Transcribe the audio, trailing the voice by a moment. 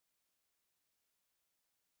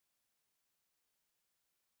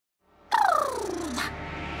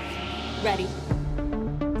Ready.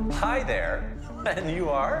 Hi there. And you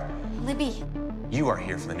are? Libby. You are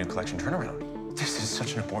here for the new collection turnaround. This is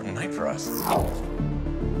such an important night for us. A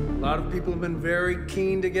lot of people have been very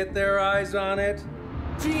keen to get their eyes on it.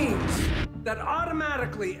 Jeans that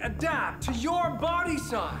automatically adapt to your body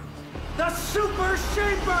size. The Super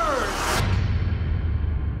Shapers!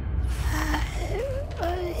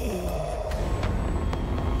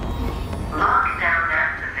 Lockdown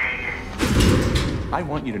activated. I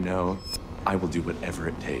want you to know I will do whatever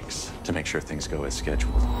it takes to make sure things go as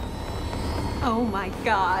scheduled. Oh my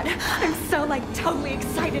God. I'm so totally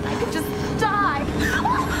excited I could just die.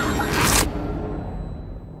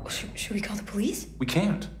 Should we call the police? We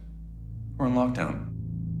can't. We're in lockdown.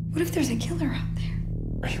 What if there's a killer out there?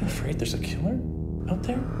 Are you afraid there's a killer out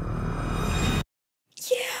there?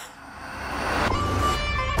 Yeah.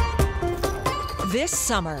 This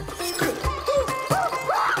summer,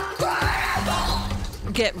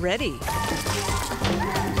 get ready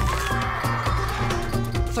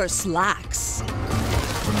for Slaxx.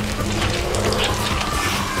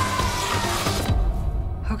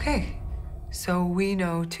 Okay, so we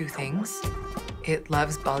know two things. It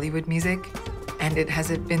loves Bollywood music, and it has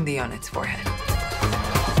a bindi on its forehead.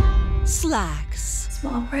 Slaxx.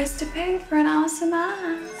 Small price to pay for an awesome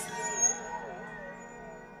ass.